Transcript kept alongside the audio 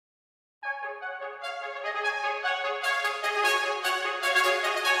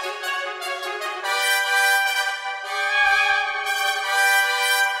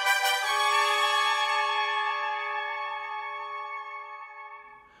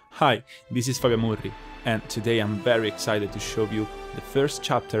Hi, this is Fabio Amurri, and today I'm very excited to show you the first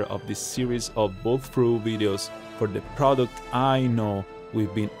chapter of this series of walkthrough videos for the product I know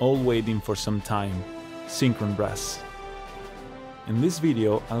we've been all waiting for some time, Synchron Brass. In this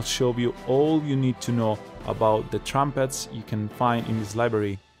video, I'll show you all you need to know about the trumpets you can find in this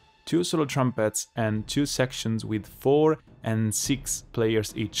library, 2 solo trumpets and 2 sections with 4 and 6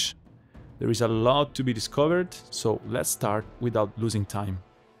 players each. There is a lot to be discovered, so let's start without losing time.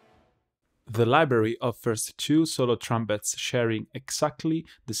 The library offers 2 solo trumpets sharing exactly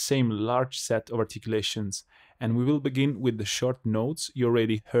the same large set of articulations, and we will begin with the short notes you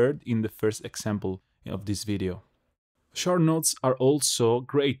already heard in the first example of this video. Short notes are also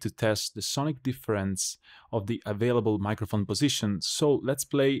great to test the sonic difference of the available microphone position, so let's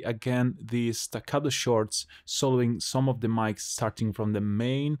play again these staccato shorts soloing some of the mics starting from the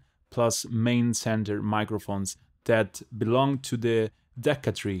main plus main center microphones that belong to the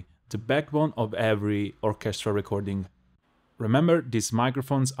decatry, the backbone of every orchestra recording. Remember, these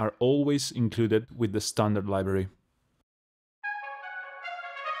microphones are always included with the standard library.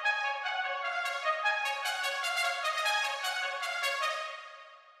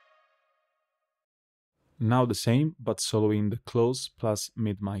 Now the same, but soloing the close plus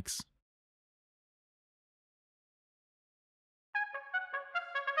mid mics.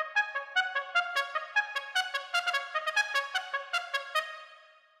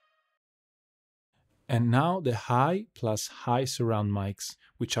 And now the high plus high surround mics,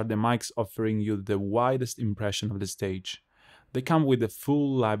 which are the mics offering you the widest impression of the stage. They come with a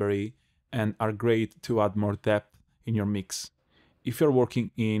full library and are great to add more depth in your mix. If you're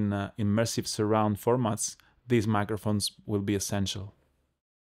working in immersive surround formats, these microphones will be essential.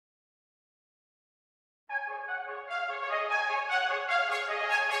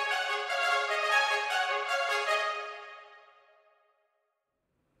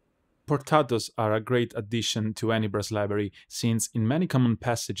 Portatos are a great addition to any brass library, since in many common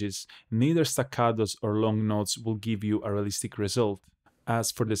passages, neither staccatos or long notes will give you a realistic result.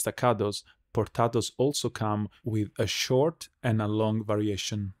 As for the staccatos, portatos also come with a short and a long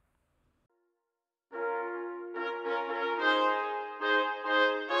variation.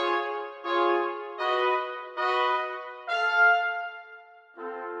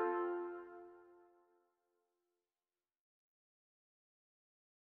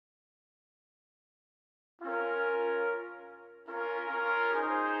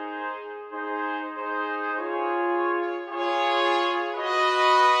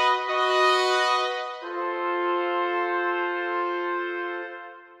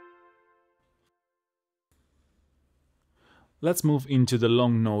 Let's move into the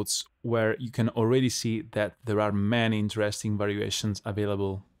long notes, where you can already see that there are many interesting variations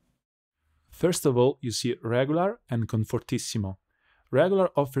available. First of all, you see regular and con fortissimo.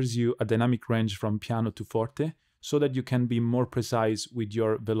 Regular offers you a dynamic range from piano to forte, so that you can be more precise with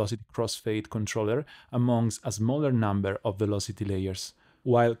your velocity crossfade controller amongst a smaller number of velocity layers,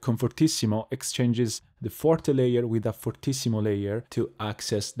 while con fortissimo exchanges the forte layer with a fortissimo layer to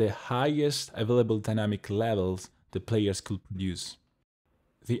access the highest available dynamic levels the players could produce.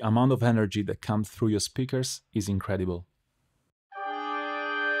 The amount of energy that comes through your speakers is incredible.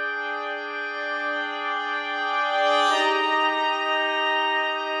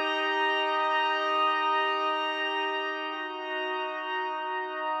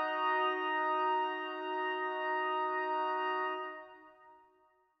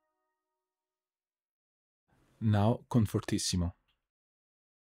 Now con fortissimo.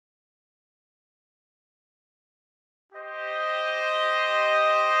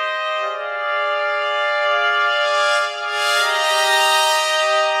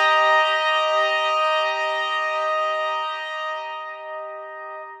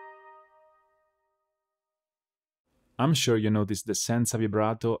 I'm sure you noticed the senza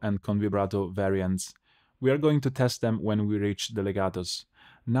vibrato and con vibrato variants. We are going to test them when we reach the legatos.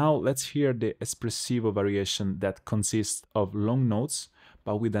 Now let's hear the espressivo variation that consists of long notes,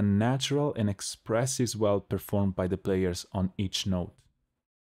 but with a natural and expressive swell performed by the players on each note.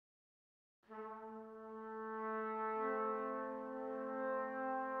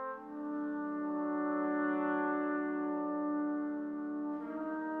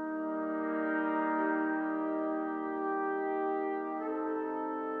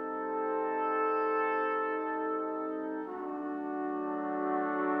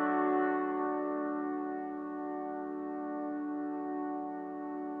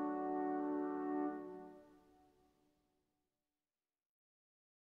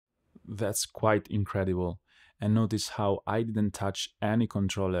 That's quite incredible. And notice how I didn't touch any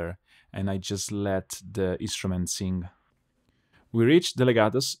controller and I just let the instrument sing. We reached the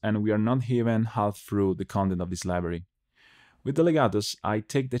legatos and we are not even half through the content of this library. With the legatos, I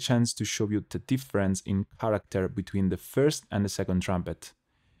take the chance to show you the difference in character between the first and the second trumpet.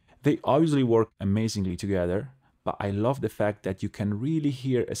 They obviously work amazingly together, but I love the fact that you can really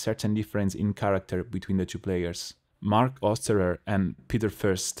hear a certain difference in character between the two players. Mark Osterer and Peter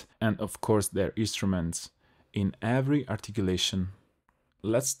First, and of course their instruments, in every articulation.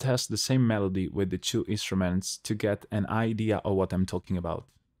 Let's test the same melody with the two instruments to get an idea of what I'm talking about.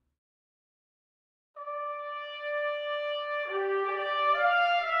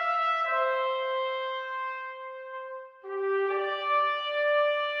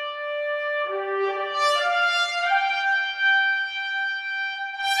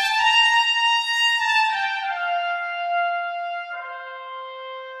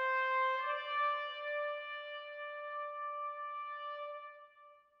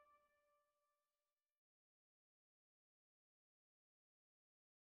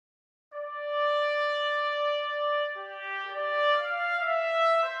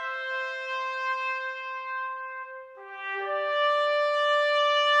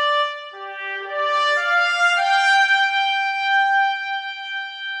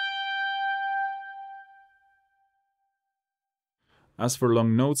 As for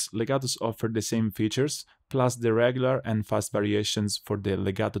long notes, legatos offer the same features, plus the regular and fast variations for the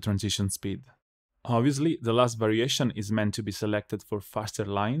legato transition speed. Obviously, the last variation is meant to be selected for faster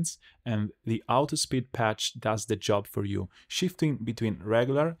lines, and the auto speed patch does the job for you, shifting between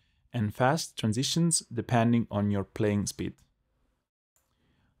regular and fast transitions depending on your playing speed.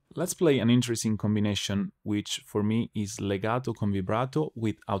 Let's play an interesting combination, which for me is legato con vibrato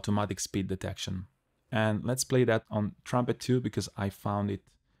with automatic speed detection. And let's play that on Trumpet 2 because I found it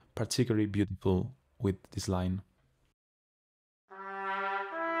particularly beautiful with this line.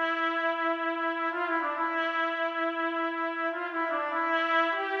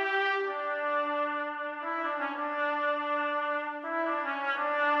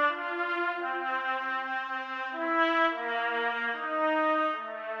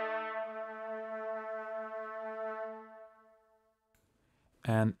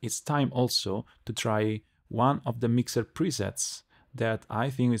 And it's time also to try one of the mixer presets that I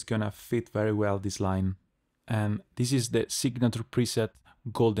think is gonna fit very well this line. And this is the signature preset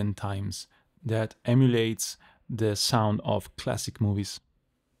Golden Times that emulates the sound of classic movies.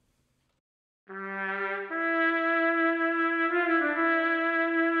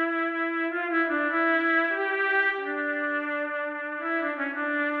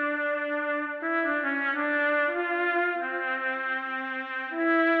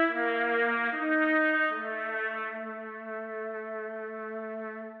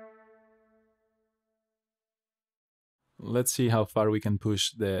 Let's see how far we can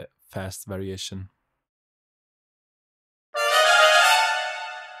push the fast variation.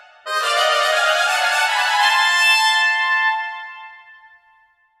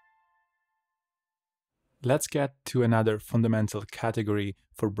 Let's get to another fundamental category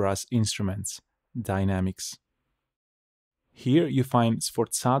for brass instruments, dynamics. Here you find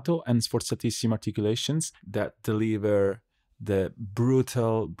sforzato and sforzatissimo articulations that deliver the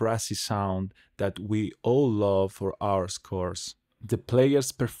brutal brassy sound that we all love for our scores. The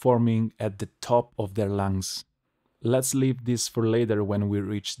players performing at the top of their lungs. Let's leave this for later when we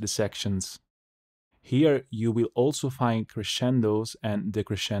reach the sections. Here you will also find crescendos and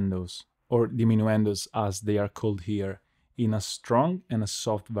decrescendos, or diminuendos as they are called here, in a strong and a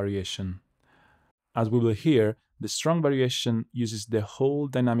soft variation. As we will hear, the strong variation uses the whole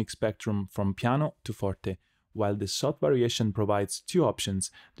dynamic spectrum from piano to forte, while the soft variation provides two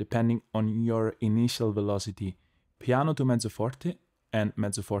options depending on your initial velocity, piano to mezzo forte and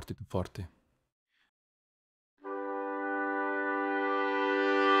mezzo forte to forte.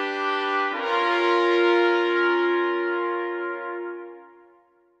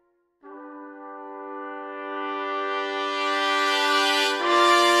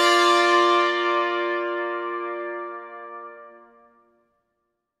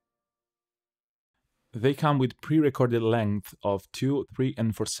 They come with pre-recorded length of 2, 3,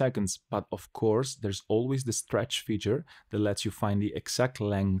 and 4 seconds, but of course there's always the stretch feature that lets you find the exact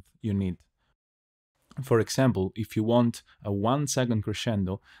length you need. For example, if you want a 1 second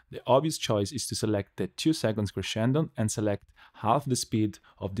crescendo, the obvious choice is to select the 2 seconds crescendo and select half the speed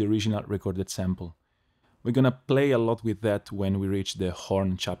of the original recorded sample. We're gonna play a lot with that when we reach the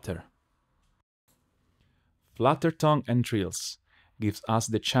horn chapter. Flutter tongue and trills gives us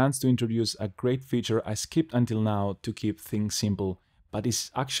the chance to introduce a great feature I skipped until now to keep things simple, but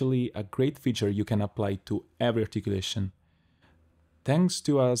is actually a great feature you can apply to every articulation. Thanks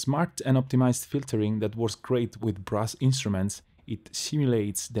to a smart and optimized filtering that works great with brass instruments, it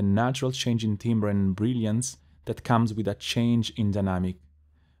simulates the natural change in timbre and brilliance that comes with a change in dynamic.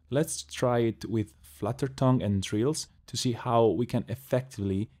 Let's try it with flutter tongue and trills to see how we can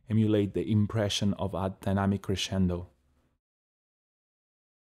effectively emulate the impression of a dynamic crescendo.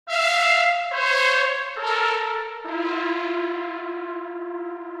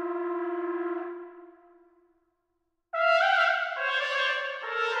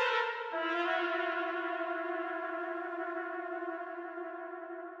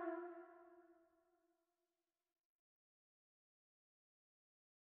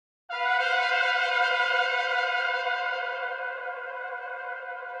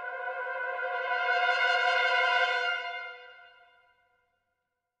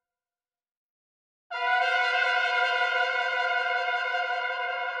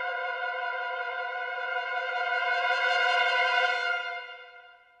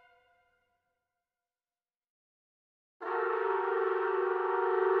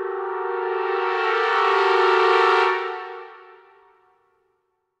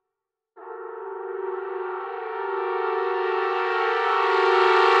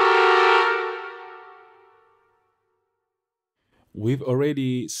 We've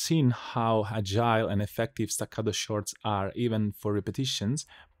already seen how agile and effective staccato shorts are even for repetitions,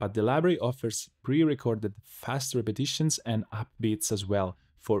 but the library offers pre-recorded fast repetitions and upbeats as well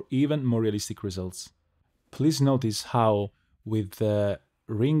for even more realistic results. Please notice how with the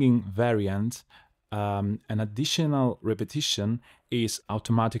ringing variant, an additional repetition is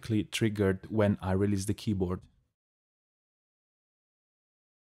automatically triggered when I release the keyboard.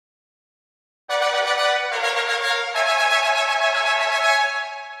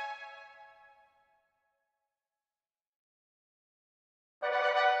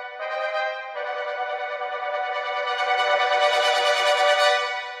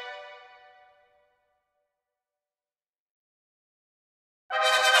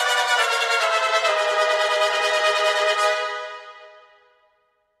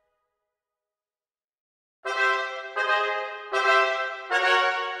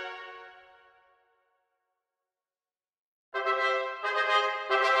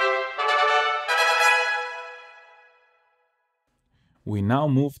 We now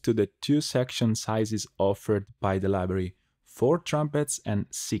move to the two section sizes offered by the library, 4 trumpets and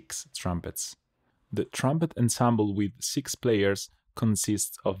 6 trumpets. The trumpet ensemble with 6 players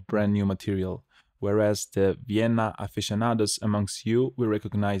consists of brand new material, whereas the Vienna aficionados amongst you will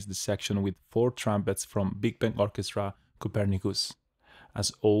recognize the section with 4 trumpets from Big Bang Orchestra Copernicus.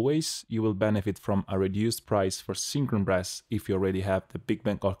 As always, you will benefit from a reduced price for Synchron Brass if you already have the Big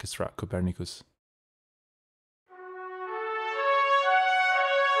Bang Orchestra Copernicus.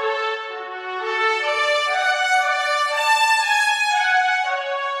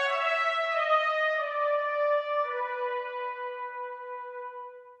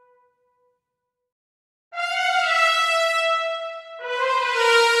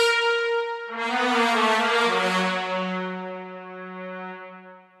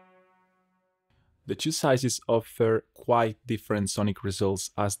 The two sizes offer quite different sonic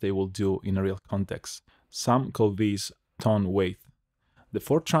results as they will do in a real context. Some call this tone weight. The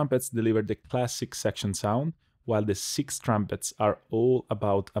 4 trumpets deliver the classic section sound, while the 6 trumpets are all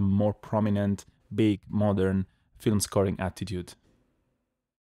about a more prominent, big, modern film scoring attitude.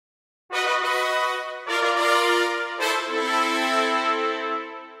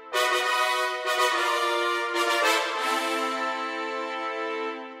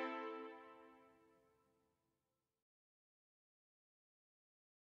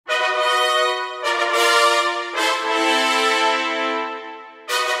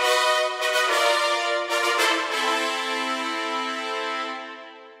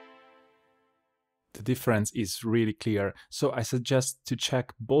 The difference is really clear, so I suggest to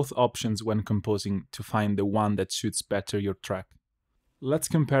check both options when composing to find the one that suits better your track. Let's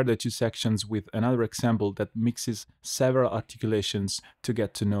compare the two sections with another example that mixes several articulations to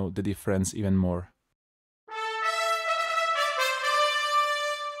get to know the difference even more.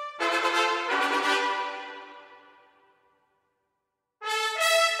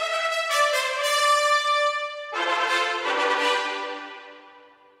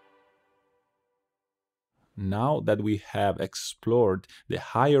 Now that we have explored the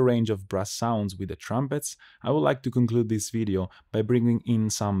higher range of brass sounds with the trumpets, I would like to conclude this video by bringing in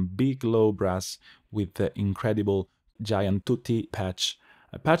some big low brass with the incredible giant Tutti patch.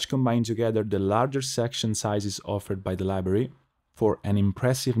 A patch combines together the larger section sizes offered by the library for an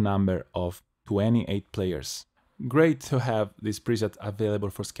impressive number of 28 players. Great to have this preset available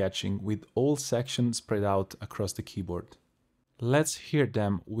for sketching with all sections spread out across the keyboard. Let's hear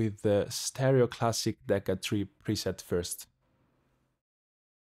them with the Stereo Classic Decade 3 preset first.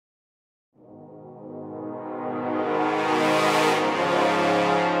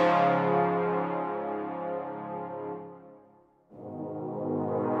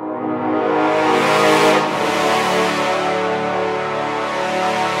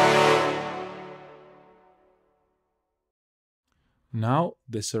 Now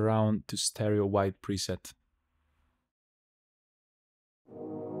the surround to stereo wide preset.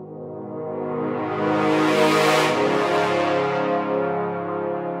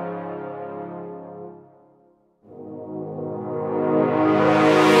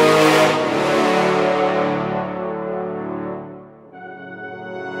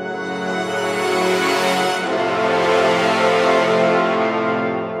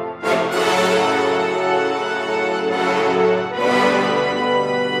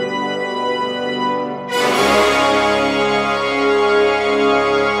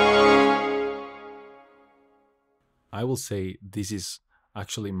 I will say this is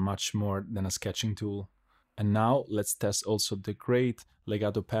actually much more than a sketching tool. And now let's test also the great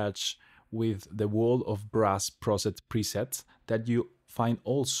Legato patch with the wall of brass preset presets that you find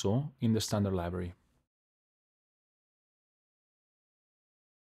also in the standard library.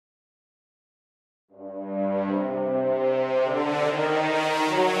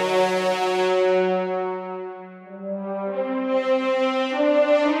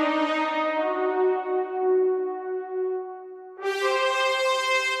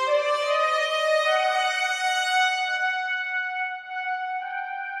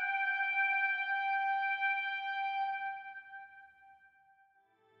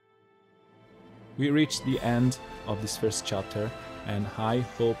 We reached the end of this first chapter, and I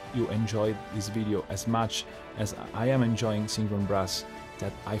hope you enjoyed this video as much as I am enjoying Synchron Brass,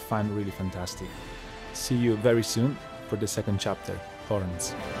 that I find really fantastic. See you very soon for the second chapter,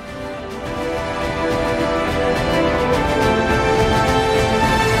 Horns.